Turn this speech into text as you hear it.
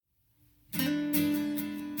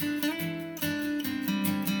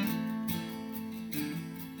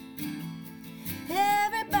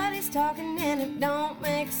talking and it don't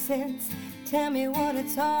make sense. Tell me what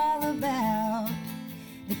it's all about.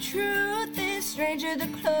 The truth is stranger the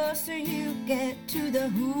closer you get to the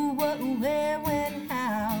who, what, where, when,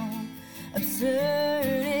 how. Absurd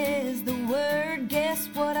is the word, guess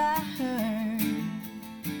what I heard.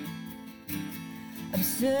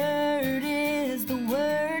 Absurd is the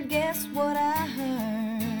word, guess what I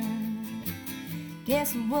heard.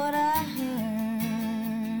 Guess what I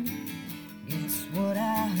heard. Guess what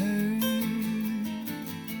I heard.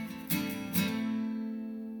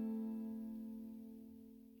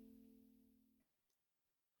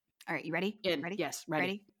 All right, you ready? Ready? Yes,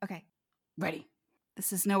 ready. Okay. Ready.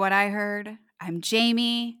 This is Know What I Heard. I'm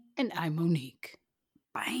Jamie. And I'm Monique.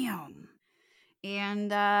 Bam.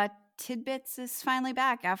 And Tidbits is finally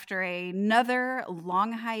back after another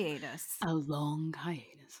long hiatus. A long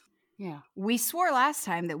hiatus. Yeah. We swore last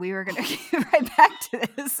time that we were going to get right back to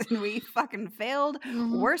this, and we fucking failed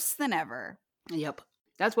worse than ever. Yep.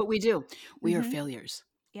 That's what we do. We are failures.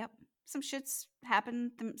 Yep. Some shit's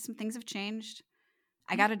happened. Some things have changed.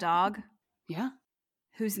 I got a dog. Yeah.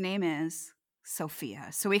 Whose name is Sophia.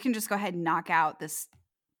 So we can just go ahead and knock out this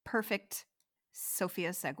perfect Sophia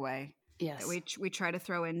segue. Yes. That we try to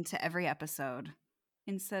throw into every episode.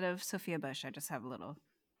 Instead of Sophia Bush, I just have a little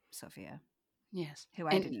Sophia. Yes. Who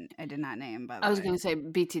I did not name, by the way. I was going to say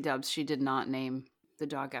BT Dubs, she did not name the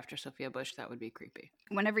dog after Sophia Bush. That would be creepy.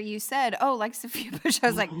 Whenever you said, oh, like Sophia Bush, I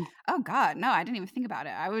was like, oh God, no, I didn't even think about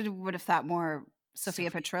it. I would have thought more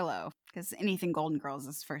Sophia Petrillo, because anything Golden Girls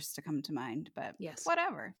is first to come to mind, but yes,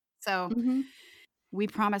 whatever. So we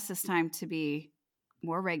promise this time to be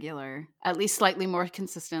more regular, at least slightly more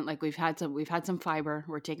consistent. Like we've had some fiber.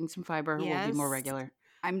 We're taking some fiber. Yes. We'll be more regular.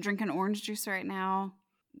 I'm drinking orange juice right now.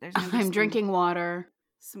 I'm drinking water.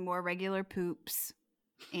 Some more regular poops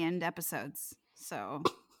and episodes. So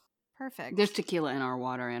perfect. There's tequila in our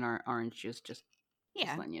water and our orange juice. Just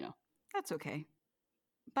letting you know. That's okay.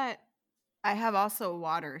 But I have also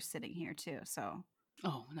water sitting here too, so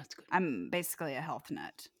that's good. I'm basically a health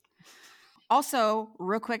nut. Also,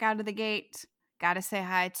 real quick out of the gate, gotta say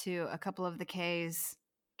hi to a couple of the Ks,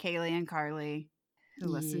 Kaylee and Carly, who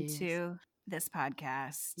listen to this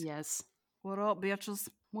podcast. Yes. What up, bitches?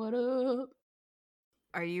 What up?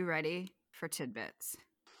 Are you ready for tidbits?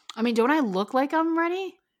 I mean, don't I look like I'm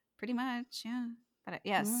ready? Pretty much, yeah. But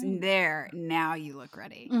yes, Right. there. Now you look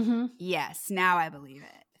ready. Mm-hmm. Yes, now I believe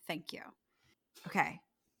it. Thank you. Okay.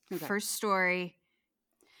 First story.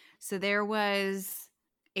 So there was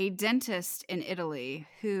a dentist in Italy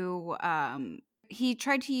who he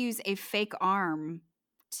tried to use a fake arm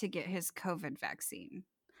to get his COVID vaccine.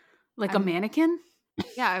 Like a mannequin?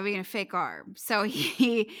 Yeah, I mean a fake arm. So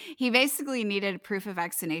he basically needed proof of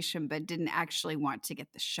vaccination but didn't actually want to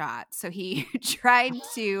get the shot. So he tried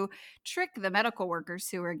to trick the medical workers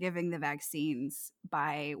who were giving the vaccines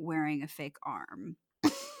by wearing a fake arm.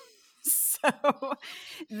 So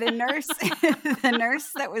the nurse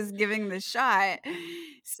that was giving the shot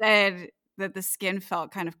said that the skin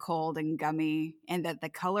felt kind of cold and gummy and that the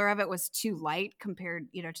color of it was too light compared,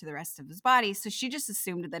 to the rest of his body. So she just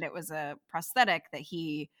assumed that it was a prosthetic that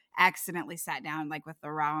he accidentally sat down like with the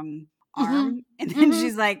wrong arm. And then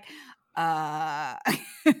she's like,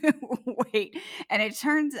 wait. And it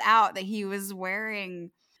turns out that he was wearing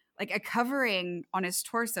like a covering on his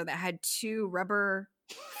torso that had two rubber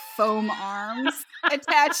foam arms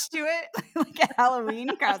attached to it, like a Halloween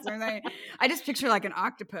costume. I just picture like an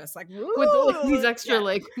octopus, like woo! With these extra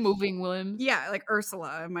like moving limbs. Yeah, like Ursula.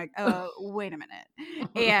 I'm like, wait a minute.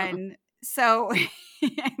 And so,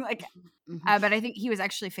 like, but I think he was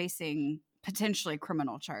actually facing potentially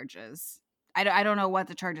criminal charges. I don't know what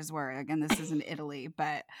the charges were. Again, this is in Italy,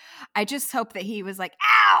 but I just hope that he was like,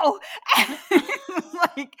 ow!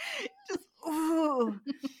 Like, just, ooh,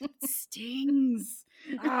 stings.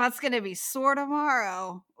 Oh, it's going to be sore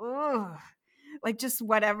tomorrow. Ooh. Like, just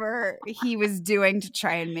whatever he was doing to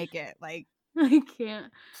try and make it, like, I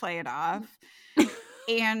can't play it off.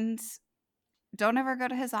 And don't ever go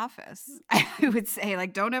to his office. I would say,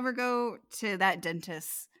 like, don't ever go to that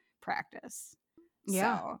dentist's practice.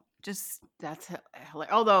 Yeah. So, just that's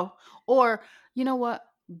hilarious. Although, or you know what?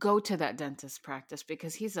 Go to that dentist practice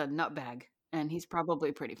because he's a nutbag and he's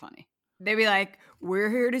probably pretty funny. They'd be like,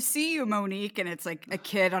 we're here to see you, Monique. And it's like a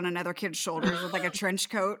kid on another kid's shoulders with like a trench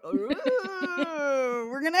coat. Ooh,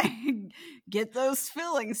 we're going to get those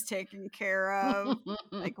fillings taken care of.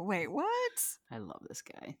 Like, wait, what? I love this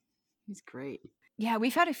guy. He's great. Yeah,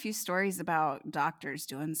 we've had a few stories about doctors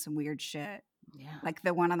doing some weird shit. Yeah. Like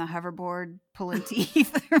the one on the hoverboard pulling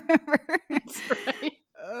teeth, remember? That's right.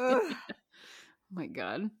 Oh my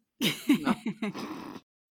God. No.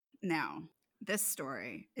 Now, This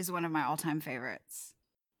story is one of my all-time favorites.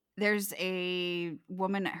 There's a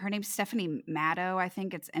woman, her name's Stephanie Matto. I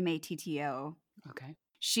think it's Matto. Okay.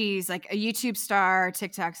 She's like a YouTube star,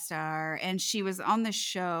 TikTok star, and she was on the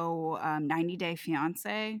show 90 Day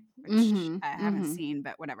Fiance, which I haven't seen,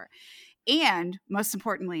 but whatever. And most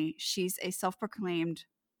importantly, she's a self-proclaimed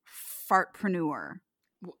fartpreneur.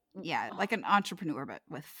 Yeah, like an entrepreneur, but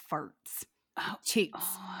with farts. Cheeks.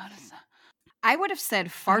 What is that? I would have said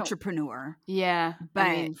fartrepreneur. Yeah, but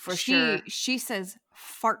I mean, for sure. She says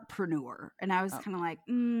fartpreneur, and I was kind of like,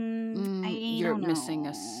 you're don't missing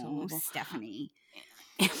know, a syllable, Stephanie.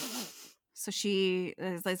 So she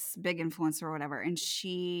is this big influencer or whatever, and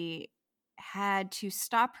she had to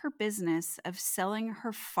stop her business of selling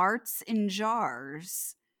her farts in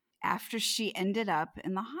jars after she ended up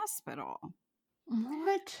in the hospital.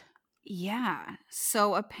 What? Yeah.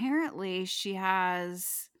 So apparently she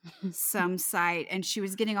has some site, and she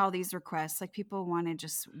was getting all these requests. Like, people wanted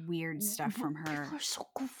just weird stuff from her. People are so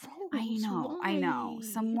gross. I know.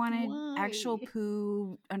 Some wanted actual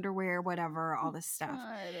poo, underwear, whatever, all this stuff.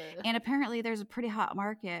 God. And apparently there's a pretty hot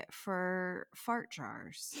market for fart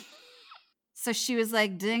jars. So she was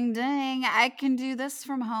like, ding, ding, I can do this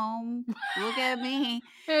from home. Look at me.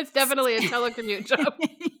 It's definitely a telecommute job.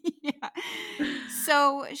 Yeah.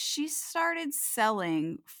 So she started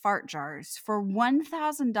selling fart jars for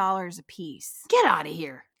 $1,000 a piece. Get out of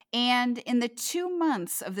here. And in the 2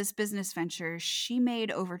 months of this business venture, she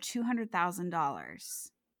made over $200,000.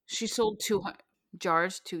 She sold 200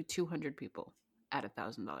 jars to 200 people at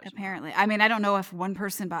 $1,000. Apparently. I mean, I don't know if one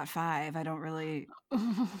person bought 5. I don't really.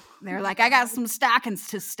 They're like, I got some stockings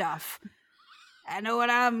to stuff. I know what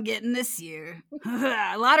I'm getting this year.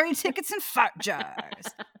 Lottery tickets and fart jars.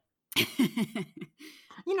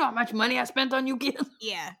 You know how much money I spent on you, kid?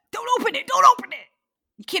 Yeah. Don't open it. Don't open it.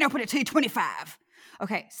 You can't open it till you're 25.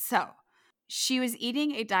 Okay, so she was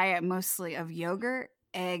eating a diet mostly of yogurt,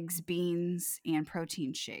 eggs, beans, and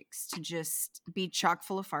protein shakes to just be chock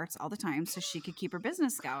full of farts all the time so she could keep her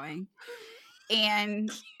business going. And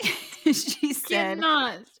she said,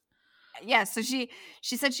 yeah, so she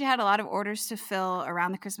said she had a lot of orders to fill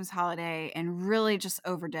around the Christmas holiday and really just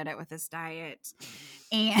overdid it with this diet.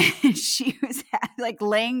 And she was laid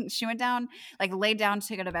down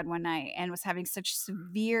to go to bed one night and was having such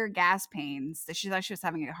severe gas pains that she thought she was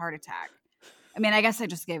having a heart attack. I mean, I guess I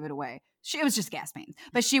just gave it away. It was just gas pains.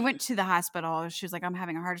 But she went to the hospital. She was like, I'm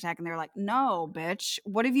having a heart attack. And they were like, no, bitch,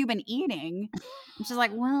 what have you been eating? And she's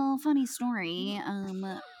like, well, funny story.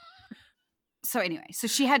 So anyway, so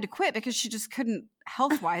she had to quit because she just couldn't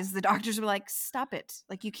health-wise. The doctors were like, stop it.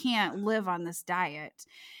 Like, you can't live on this diet.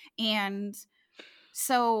 And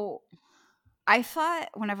so I thought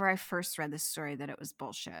whenever I first read this story that it was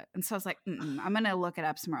bullshit. And so I was like, I'm going to look it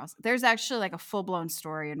up somewhere else. There's actually like a full-blown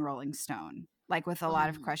story in Rolling Stone, like with a lot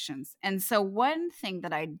of questions. And so one thing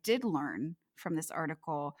that I did learn from this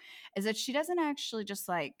article is that she doesn't actually just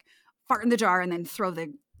like fart in the jar and then throw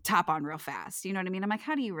the top on real fast. You know what I mean? I'm like,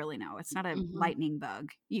 how do you really know? It's not a lightning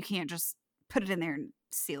bug. You can't just put it in there and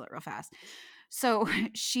seal it real fast. So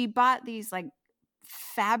she bought these like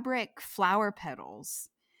fabric flower petals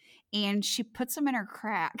and she puts them in her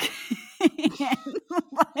crack and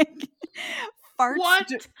like farts. What?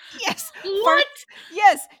 Yes. What?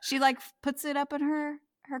 Yes. She like puts it up in her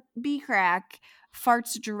bee crack,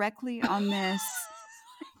 farts directly on this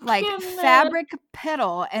like fabric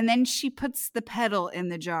petal, and then she puts the petal in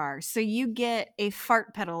the jar. So you get a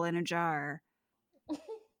fart petal in a jar.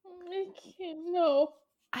 I can't. No.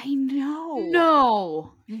 I know.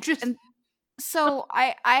 No. And so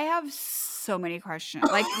I have so many questions.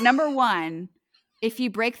 Like, number one, if you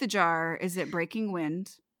break the jar, is it breaking wind?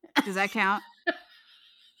 Does that count?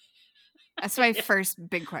 That's my first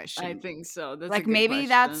big question. I think so. That's like, maybe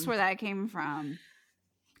that's where that came from.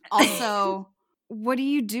 Also, what do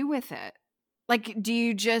you do with it? Like, do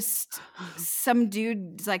you just, some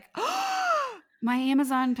dude's like, oh, my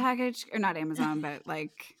Amazon package, or not Amazon, but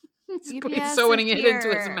like, he's sewing it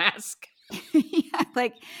into his mask. Yeah,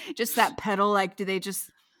 like just that petal. Like, do they just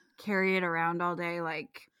carry it around all day,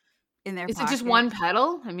 like in their? Is pocket? it just one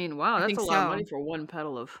petal? I mean, wow, that's a lot of money for one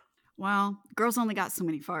petal of. Well, girl's only got so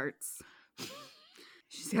many farts.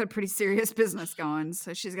 She's got a pretty serious business going,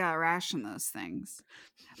 so she's got to ration those things.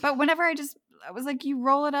 But whenever I was like, you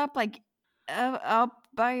roll it up like up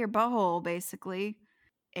by your butthole, basically,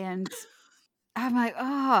 and I'm like,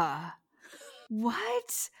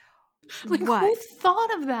 what? Like, what? Who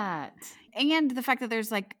thought of that? And the fact that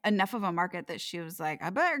there's like enough of a market that she was like, I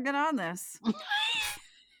better get on this.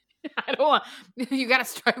 I don't want. You got to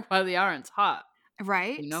strike while the iron's hot,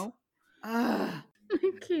 right? You know. I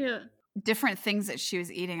can't. Different things that she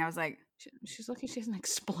was eating, I was like, She's lucky she hasn't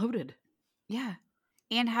exploded. Yeah.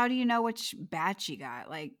 And how do you know which batch you got?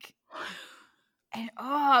 Like, and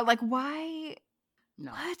like, why?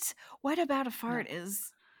 No. What about a fart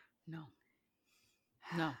is? No.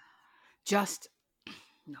 Just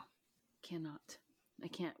no. Cannot. I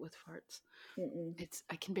can't with farts.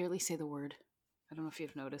 I can barely say the word. I don't know if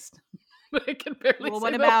you've noticed, but I can barely. Well,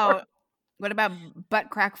 say what about butt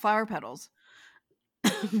crack flower petals?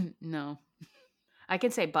 No, I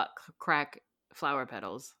can say butt crack flower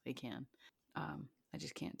petals. I can. I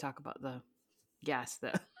just can't talk about the gas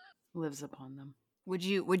that lives upon them. Would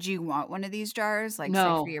you want one of these jars, like, say,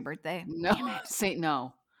 No. for your birthday? No, say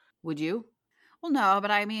no. Would you? Well, no,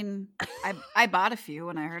 but I mean, I bought a few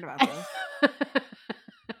when I heard about this.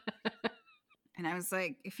 And I was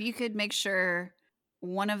like, if you could make sure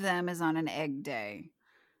one of them is on an egg day,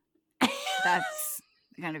 that's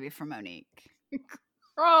going to be for Monique.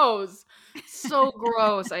 Gross. So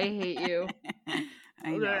gross. I hate you. I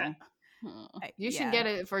know. You should get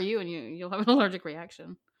it for you, and you'll have an allergic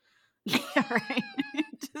reaction. Yeah, right.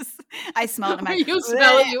 I smell it in my. You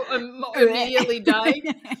smell it, you immediately die.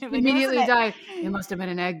 Immediately die. It must have been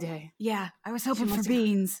an egg day. Yeah, I was hoping for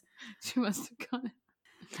beans. She must have got it.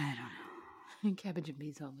 I don't know. Cabbage and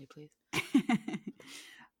beans only, please.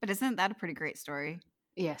 But isn't that a pretty great story?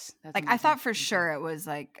 Yes. That's like, amazing. I thought for sure it was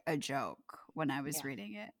like a joke when I was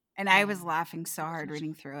reading it. And I was laughing so hard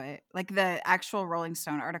reading through it. Like the actual Rolling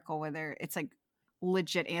Stone article where it's like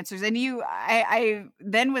legit answers. And I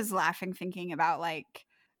then was laughing thinking about like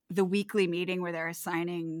the weekly meeting where they're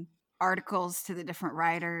assigning articles to the different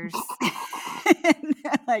writers. And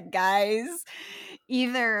like, guys,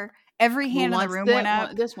 either every hand in the room went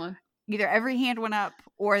up. This one. Either every hand went up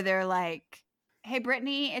or they're like, hey,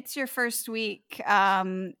 Brittany, it's your first week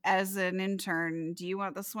as an intern. Do you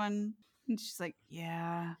want this one? And she's like,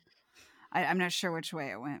 yeah. I'm not sure which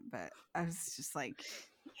way it went, but I was just like,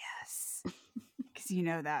 yes.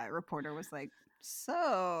 Because that reporter was like,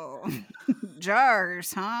 so,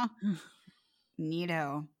 jars, huh?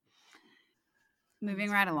 Neato. Moving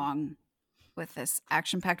right along with this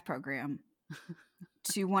action-packed program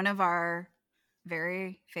to one of our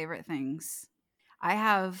very favorite things. I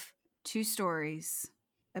have 2 stories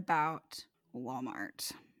about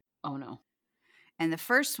Walmart. Oh, no. And the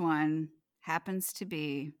first one happens to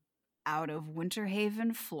be out of Winter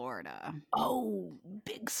Haven, Florida. Oh,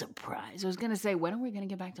 big surprise. I was going to say, when are we going to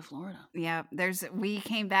get back to Florida? Yeah, we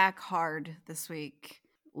came back hard this week.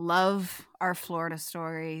 Love our Florida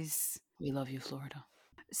stories. We love you, Florida.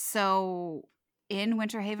 So in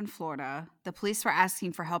Winter Haven, Florida, the police were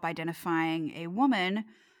asking for help identifying a woman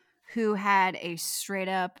who had a straight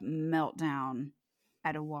up meltdown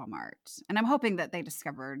at a Walmart. And I'm hoping that they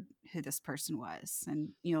discovered who this person was, and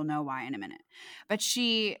you'll know why in a minute. But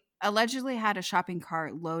she allegedly had a shopping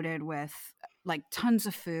cart loaded with like tons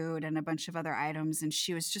of food and a bunch of other items, and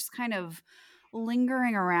she was just kind of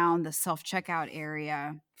lingering around the self-checkout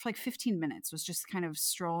area for like 15 minutes, was just kind of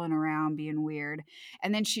strolling around being weird.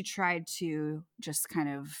 And then she tried to just kind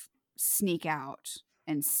of sneak out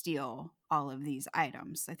and steal all of these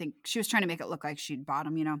items. I think she was trying to make it look like she'd bought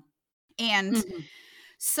them, And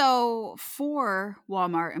so 4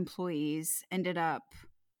 Walmart employees ended up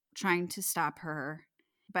trying to stop her.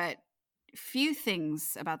 But few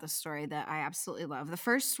things about the story that I absolutely love. The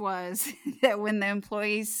first was that when the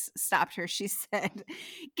employees stopped her, she said,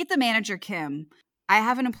 "Get the manager, Kim. I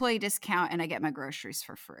have an employee discount and I get my groceries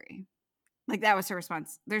for free." Like, that was her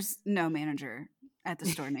response. There's no manager at the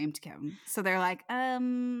store named Kim. So they're like,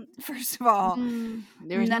 first of all,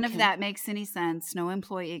 none of that makes any sense. No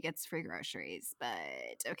employee gets free groceries,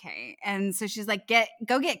 but okay. And so she's like,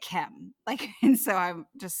 go get Kim. Like, and so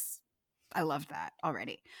I loved that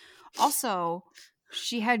already. Also,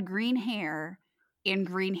 she had green hair and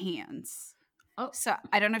green hands. Oh, so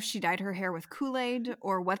I don't know if she dyed her hair with Kool-Aid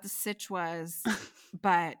or what the sitch was,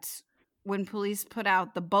 but when police put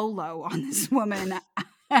out the bolo on this woman,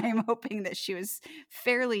 I'm hoping that she was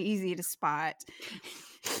fairly easy to spot.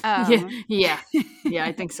 Yeah,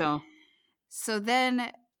 I think so. So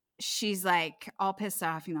then she's like all pissed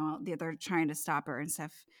off, they're trying to stop her and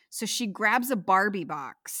stuff. So she grabs a Barbie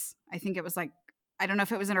box. I think it was like, I don't know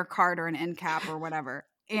if it was in her cart or an end cap or whatever.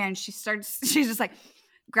 And she's just like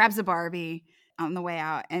grabs a Barbie on the way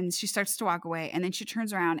out and she starts to walk away. And then she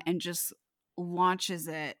turns around and just launches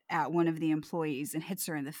it at one of the employees and hits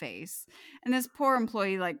her in the face. And this poor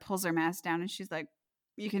employee like pulls her mask down and she's like,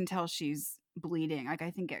 you can tell she's bleeding. Like,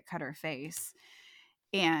 I think it cut her face.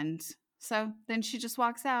 And so then she just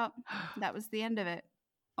walks out. That was the end of it.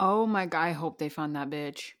 Oh my God. I hope they found that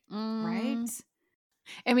bitch. Right?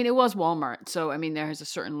 I mean, it was Walmart. So, I mean, there's a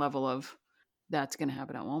certain level of that's going to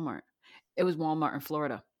happen at Walmart. It was Walmart in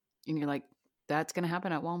Florida. And you're like, that's going to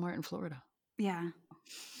happen at Walmart in Florida. Yeah.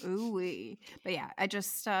 Ooh-wee. But yeah, I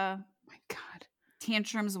just My God.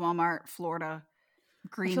 tantrums, Walmart, Florida,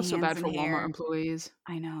 green I feel so hands bad in for the Walmart air. employees.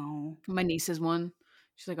 I know. My niece is one.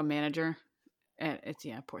 She's like a manager. And it's,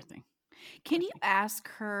 poor thing. Can you ask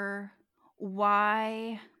her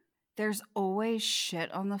why there's always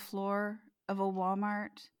shit on the floor of a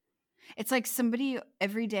Walmart? It's like somebody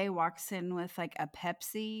every day walks in with like a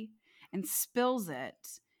Pepsi and spills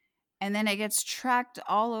it, and then it gets tracked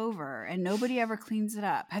all over and nobody ever cleans it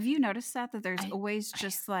up. Have you noticed that there's always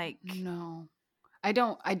just like No. I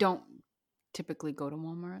don't typically go to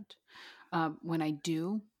Walmart. When I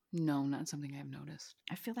do, no, not something I've noticed.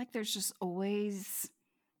 I feel like there's just always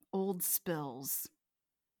old spills.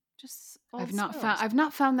 Just old I've not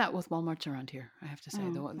spills. found that with Walmarts around here. I have to say,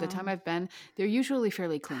 Oh, the time well. I've been, they're usually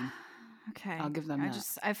fairly clean. Okay. I'll give them that.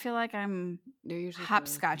 I feel like I'm They're usually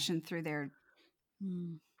hopscotching through there,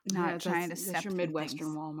 not trying to step that's your through Midwestern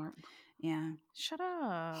things. Walmart. Yeah. Shut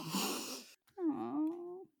up.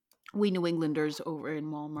 Oh. We New Englanders over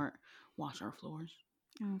in Walmart wash our floors.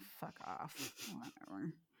 Oh, fuck off.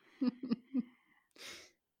 Whatever.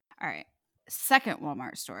 All right. Second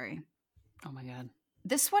Walmart story. Oh my God.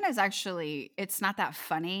 This one is actually, it's not that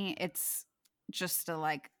funny. It's just a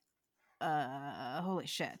like, holy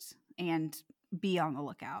shit. And be on the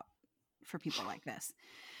lookout for people like this.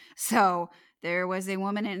 So there was a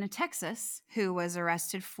woman in Texas who was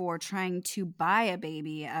arrested for trying to buy a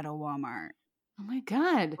baby at a Walmart. Oh my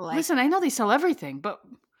God. Like- Listen, I know they sell everything, but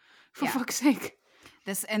for fuck's sake.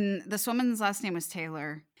 This woman's last name was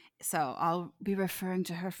Taylor. So I'll be referring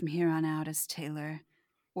to her from here on out as Taylor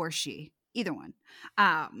or she, either one.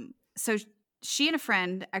 So she and a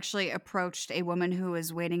friend actually approached a woman who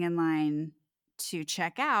was waiting in line to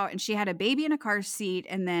check out, and she had a baby in a car seat,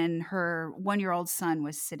 and then her 1-year-old son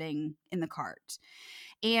was sitting in the cart.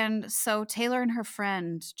 And so Taylor and her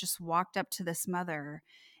friend just walked up to this mother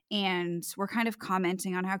and were kind of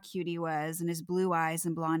commenting on how cute he was and his blue eyes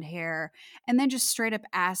and blonde hair, and then just straight up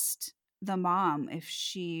asked the mom if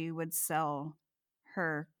she would sell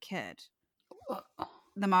her kid.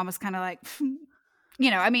 The mom was kind of like,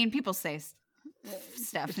 I mean, people say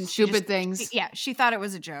stuff and stupid things. She thought it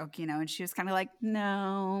was a joke, and she was kind of like,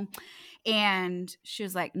 no. And she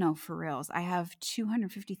was like, no, for reals. I have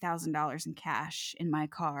 $250,000 in cash in my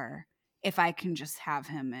car if I can just have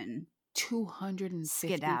him and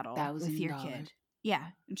skedaddle with your kid. Yeah.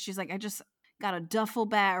 And she's like, I just got a duffel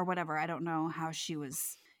bag or whatever. I don't know how she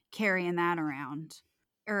was carrying that around,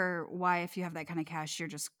 or why, if you have that kind of cash, you're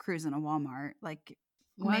just cruising a Walmart. Like,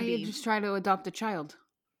 why maybe you just try to adopt a child?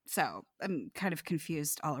 So I'm kind of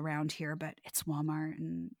confused all around here, but it's Walmart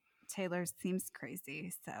and Taylor seems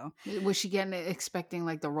crazy. So was she expecting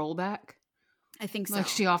like the rollback? I think so. Like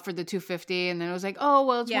she offered the $250 and then it was like, oh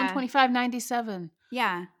well, it's $125.97.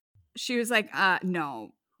 Yeah. She was like, no,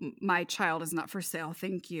 my child is not for sale.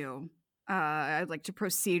 Thank you. I'd like to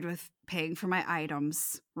proceed with paying for my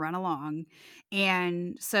items. Run along.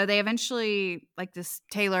 And so they eventually, like, this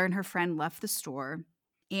Taylor and her friend left the store,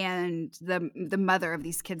 and the mother of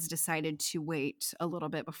these kids decided to wait a little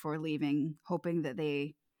bit before leaving, hoping that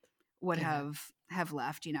they would have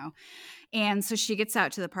left, And so she gets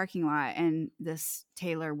out to the parking lot, and this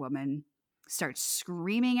Taylor woman starts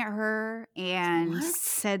screaming at her and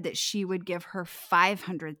said that she would give her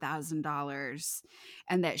 $500,000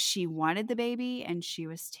 and that she wanted the baby and she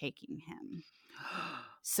was taking him.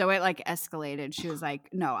 So it like escalated. She was like,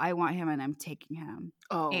 no, I want him and I'm taking him.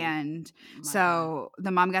 Oh, and so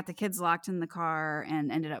the mom got the kids locked in the car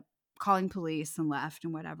and ended up calling police and left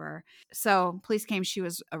and whatever. So police came, she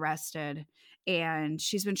was arrested, and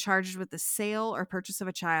she's been charged with the sale or purchase of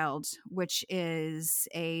a child, which is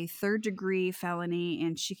a 3rd-degree felony,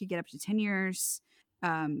 and she could get up to 10 years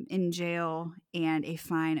in jail and a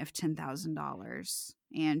fine of $10,000.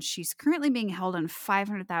 And she's currently being held on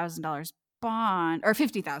 $500,000 bond, or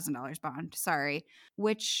 $50,000 bond, sorry,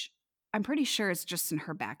 which I'm pretty sure it's just in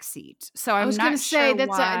her back seat. So I was going to say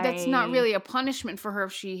that's not really a punishment for her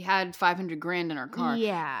if she had $500,000 in her car.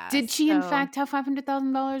 Yeah. Did she in fact have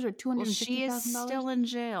 $500,000 or $250,000? Well, she is still in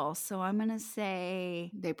jail, so I'm going to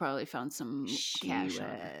say they probably found some cash on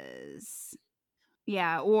her.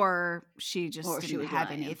 Yeah, or she just didn't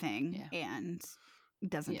have anything and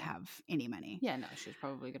doesn't have any money. Yeah, no, she was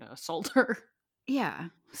probably going to assault her. Yeah.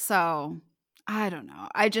 So I don't know.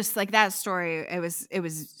 I just like that story. It was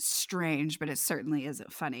strange, but it certainly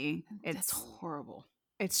isn't funny. That's horrible.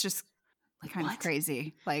 It's just like kind of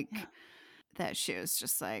crazy. Like that she was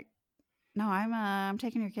just like, no, I'm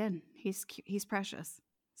taking your kid. He's precious.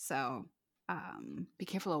 So be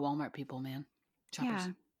careful of Walmart people, man. Choppers.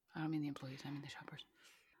 Yeah. I don't mean the employees. I mean the shoppers.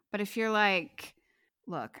 But if you're like,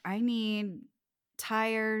 look, I need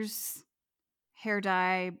tires, hair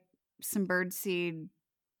dye, some birdseed,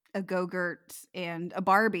 a Go-Gurt, and a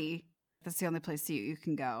Barbie, that's the only place you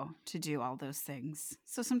can go to do all those things.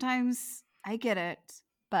 So sometimes I get it,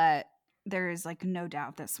 but there is like no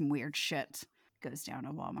doubt that some weird shit goes down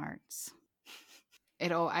at Walmart's.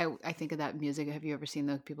 I think of that music. Have you ever seen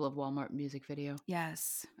the People of Walmart music video?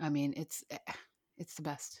 Yes. I mean, it's the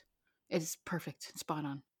best. It's perfect. Spot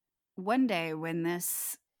on. One day when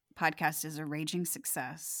this podcast is a raging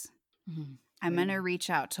success, I'm going to reach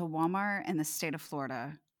out to Walmart in the state of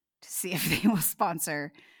Florida to see if they will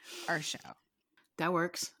sponsor our show. That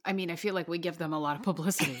works. I mean, I feel like we give them a lot of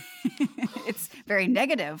publicity. It's very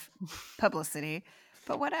negative publicity,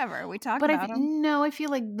 but whatever. We talk about them. No, I feel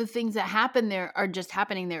like the things that happen there are just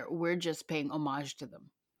happening there. We're just paying homage to them.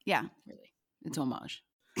 Yeah. Really. It's homage.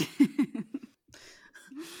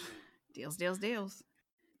 Deals.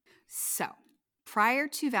 So, prior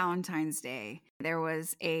to Valentine's Day, there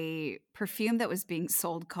was a perfume that was being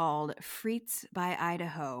sold called Frites by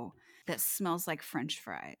Idaho that smells like French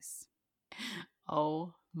fries.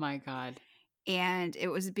 Oh my God. And it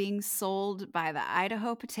was being sold by the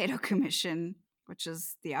Idaho Potato Commission, which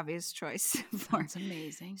is the obvious choice. Sounds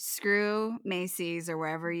amazing. Screw Macy's or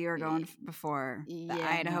wherever you were going before. The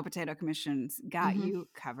Idaho Potato Commission's got you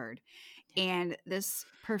covered. And this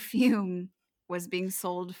perfume was being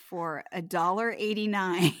sold for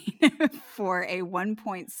 $1.89 for a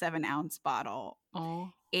 1.7 ounce bottle.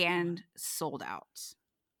 Oh. And sold out.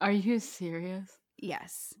 Are you serious?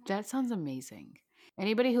 Yes. That sounds amazing.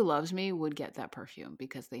 Anybody who loves me would get that perfume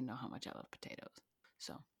because they know how much I love potatoes.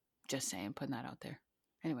 So, just saying, putting that out there.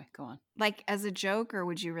 Anyway, go on. Like as a joke, or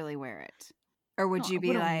would you really wear it? Or would you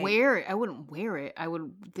be like... wear it. I wouldn't wear it. I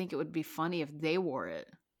would think it would be funny if they wore it.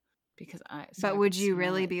 Because But would you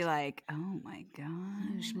really be like, oh my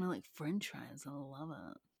God. You smell like French fries. I love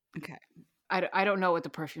it. Okay. I don't know what the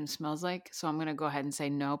perfume smells like, so I'm going to go ahead and say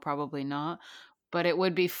no, probably not. But it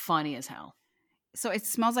would be funny as hell. So it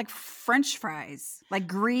smells like French fries, like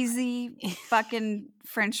greasy fucking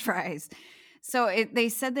French fries. So they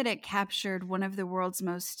said that it captured one of the world's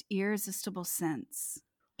most irresistible scents.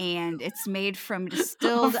 And it's made from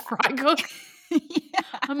distilled... A fry cook? Yeah.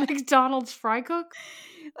 A McDonald's fry cook?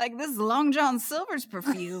 Like this Long John Silver's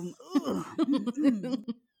perfume. So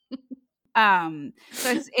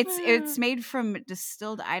it's made from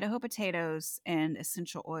distilled Idaho potatoes and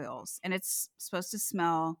essential oils, and it's supposed to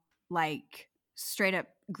smell like straight up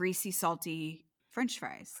greasy, salty French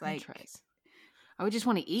fries. French fries. I would just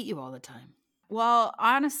want to eat you all the time. Well,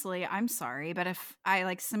 honestly, I'm sorry, but if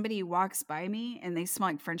somebody walks by me and they smell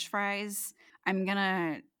like French fries, I'm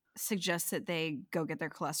gonna suggest that they go get their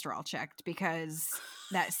cholesterol checked because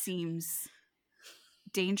that seems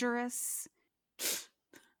dangerous.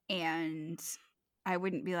 And I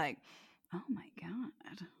wouldn't be like, oh my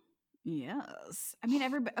God, yes. I mean,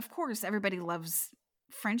 of course, everybody loves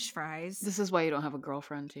French fries. This is why you don't have a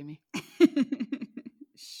girlfriend, Jamie.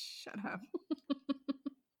 Shut up.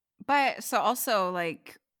 But so also,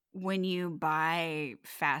 like, when you buy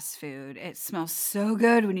fast food, it smells so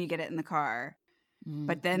good when you get it in the car.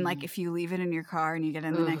 But then, like, if you leave it in your car and you get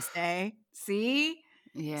in the next day, see?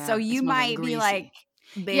 Yeah. So you might be like,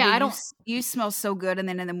 baby, yeah, you smell so good. And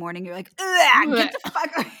then in the morning, you're like, get the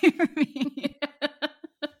fuck away from me.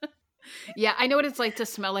 Yeah, I know what it's like to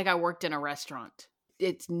smell like I worked in a restaurant.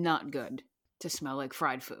 It's not good to smell like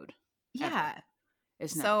fried food. Yeah. Ever.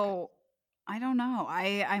 It's not so good. I don't know.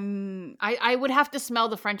 I would have to smell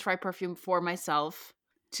the French fry perfume for myself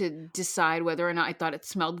to decide whether or not I thought it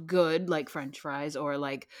smelled good like French fries or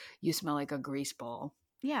like you smell like a grease ball.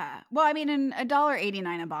 Yeah. Well, I mean, in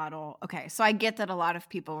 $1.89 a bottle. Okay. So I get that a lot of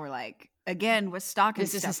people were like, again, with stocking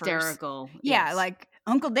stuffers. This is hysterical. Yeah. Yes. Like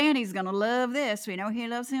Uncle Danny's going to love this. We know he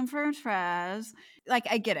loves him French fries. Like,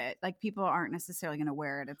 I get it. Like, people aren't necessarily going to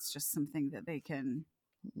wear it. It's just something that they can.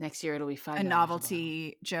 Next year it'll be $5. A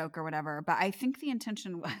novelty joke or whatever. But I think the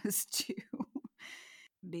intention was to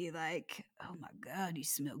be like, oh my God, you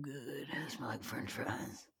smell good. You smell like French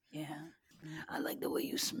fries. Yeah. I like the way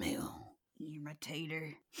you smell. You're my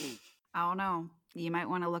tater. I don't know. You might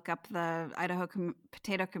want to look up the Idaho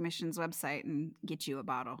Potato Commission's website and get you a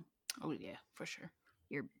bottle. Oh, yeah, for sure.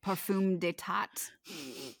 Your parfum d'état.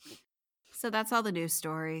 So that's all the news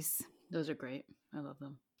stories. Those are great. I love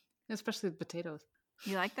them. Especially the potatoes.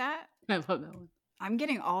 You like that? I love that one. I'm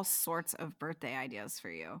getting all sorts of birthday ideas for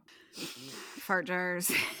you. Fart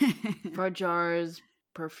jars. Fart jars,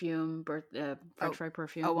 perfume, French fry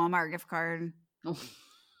perfume. A Walmart gift card. Oh,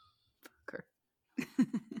 fucker.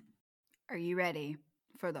 Are you ready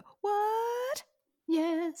for the what?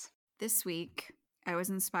 Yes. This week, I was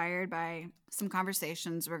inspired by some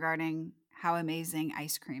conversations regarding how amazing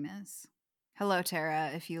ice cream is. Hello,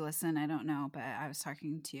 Tara. If you listen, I don't know, but I was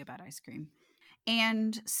talking to you about ice cream.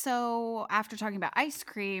 And so, after talking about ice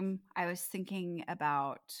cream, I was thinking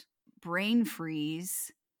about brain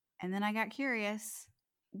freeze. And then I got curious.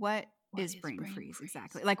 What is brain freeze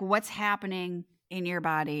exactly? Like, what's happening in your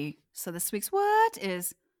body? So, this week's what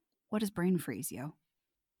is brain freeze, yo?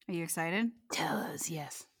 Are you excited? Tell us,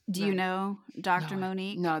 yes. Do you know Dr.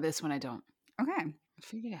 Monique? No, this one I don't. Okay. I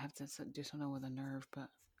figured I have to do something with a nerve, but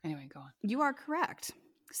anyway, go on. You are correct.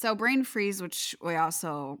 So brain freeze, which we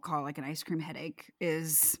also call like an ice cream headache,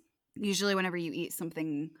 is usually whenever you eat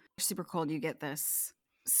something super cold, you get this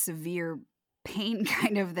severe pain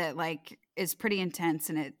kind of that like is pretty intense,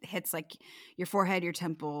 and it hits like your forehead, your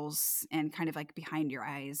temples, and kind of like behind your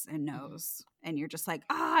eyes and nose. And you're just like,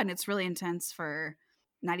 and it's really intense for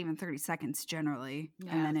not even 30 seconds generally.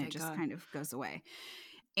 Yeah, and then it just kind of goes away.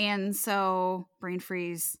 And so brain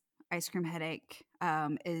freeze, ice cream headache,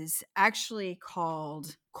 is actually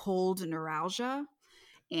called cold neuralgia.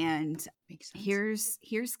 And here's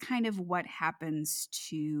kind of what happens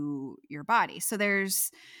to your body. So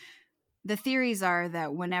the theories are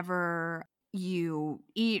that whenever you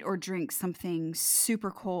eat or drink something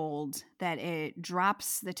super cold, that it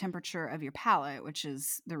drops the temperature of your palate, which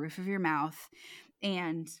is the roof of your mouth.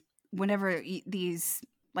 And whenever these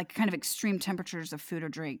like kind of extreme temperatures of food or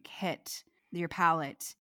drink hit your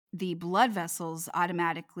palate, the blood vessels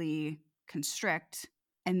automatically constrict,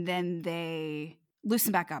 and then they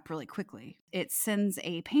loosen back up really quickly. It sends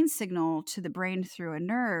a pain signal to the brain through a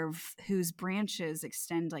nerve whose branches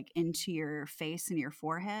extend like into your face and your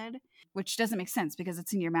forehead, which doesn't make sense because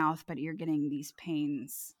it's in your mouth, but you're getting these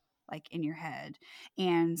pains like in your head.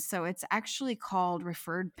 And so it's actually called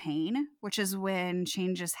referred pain, which is when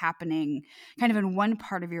changes happening kind of in one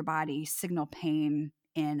part of your body signal pain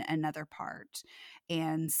in another part.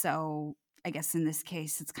 And so I guess in this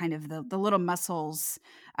case, it's kind of the little muscles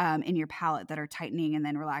in your palate that are tightening and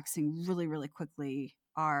then relaxing really, really quickly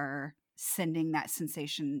are sending that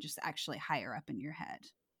sensation just actually higher up in your head,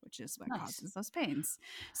 which is what causes those pains.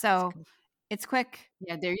 So it's quick.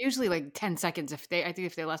 Yeah, they're usually like 10 seconds. I think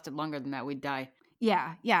if they lasted longer than that, we'd die.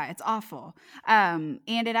 Yeah, it's awful. And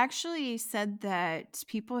it actually said that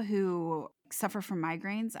people who suffer from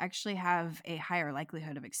migraines actually have a higher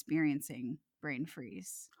likelihood of experiencing brain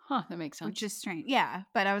freeze. Huh, that makes sense. Which is strange. Yeah,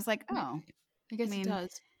 but I was like, I guess it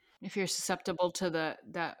does. If you're susceptible to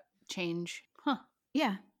that change. Huh.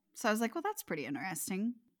 Yeah. So I was like, well, that's pretty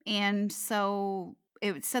interesting. And so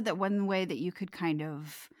it said that one way that you could kind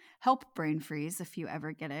of help brain freeze if you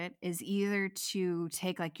ever get it is either to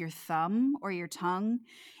take like your thumb or your tongue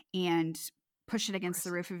and push it against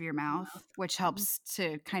the roof of your mouth, which helps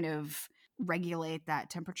to kind of regulate that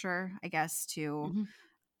temperature, I guess, to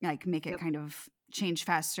like make it kind of change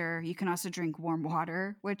faster. You can also drink warm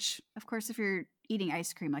water, which of course, if you're eating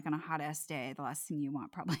ice cream like on a hot ass day, the last thing you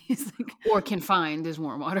want probably is like or can find is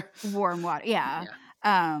warm water. Warm water. Yeah.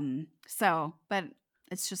 So, but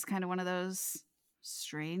it's just kind of one of those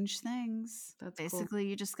strange things. That's basically cool.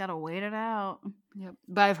 You just got to wait it out. Yep.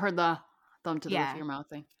 But I've heard the thumb to the roof of your mouth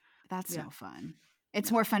thing. That's no fun.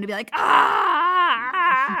 It's more fun to be like,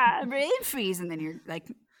 brain freeze. And then you're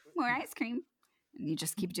like, more ice cream. And you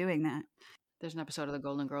just keep doing that. There's an episode of The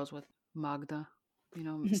Golden Girls with Magda,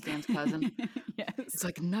 Stan's cousin. Yes. It's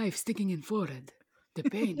like a knife sticking in forehead. The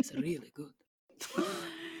pain is really good.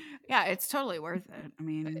 Yeah, it's totally worth it. I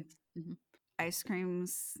mean, ice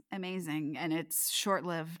cream's amazing and it's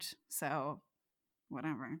short-lived. So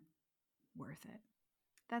whatever. Worth it.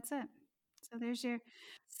 That's it. So there's your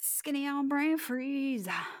skinny on brain freeze.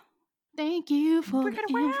 Thank you for the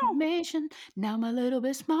information. Now I'm a little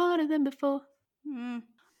bit smarter than before.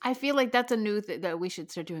 I feel like that's a new thing that we should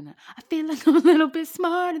start doing that. I feel like I'm a little bit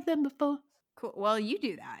smarter than before. Cool. Well, you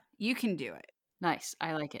do that. You can do it. Nice.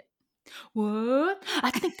 I like it. What? I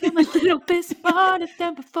think I'm a little bit smarter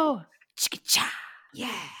than before. Chicka-cha.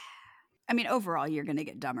 Yeah. I mean, overall, you're going to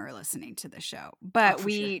get dumber listening to the show. But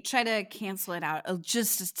we try to cancel it out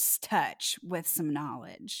just a touch with some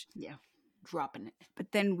knowledge. Yeah. Dropping it.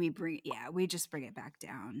 But then we just bring it back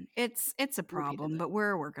down. It's a problem, but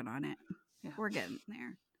we're working on it. Yeah. We're getting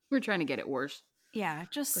there. We're trying to get it worse. Yeah,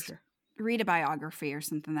 just read a biography or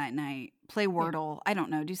something that night. Play Wordle. I don't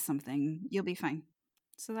know. Do something. You'll be fine.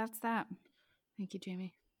 So that's that. Thank you,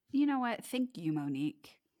 Jamie. You know what? Thank you,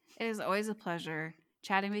 Monique. It is always a pleasure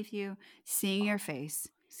chatting with you, seeing your face.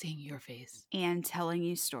 And telling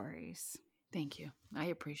you stories. Thank you. I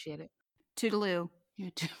appreciate it. Toodaloo. You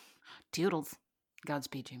too. Toodles.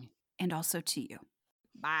 Godspeed, Jamie. And also to you.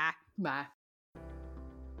 Bye. Bye.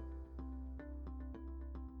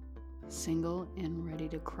 Single and ready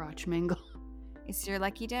to crotch mingle. It's your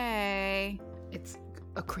lucky day. It's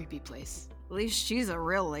a creepy place. At least she's a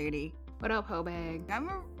real lady. What up, hoe bag? I'm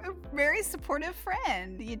a very supportive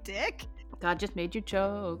friend, you dick. God just made you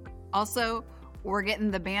choke. Also, we're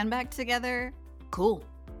getting the band back together. Cool.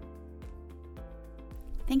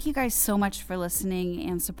 Thank you guys so much for listening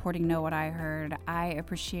and supporting Know What I Heard. I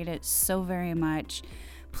appreciate it so very much.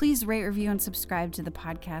 Please rate, review, and subscribe to the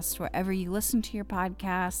podcast wherever you listen to your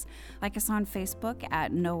podcasts. Like us on Facebook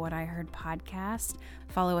at Know What I Heard Podcast.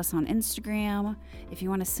 Follow us on Instagram. If you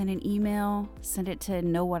want to send an email, send it to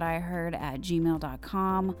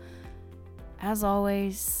knowwhatiheard@gmail.com. As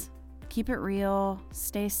always, keep it real,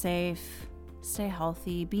 stay safe, stay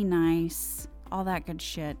healthy, be nice, all that good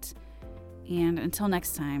shit. And until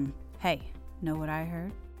next time, hey, know what I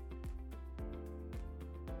heard?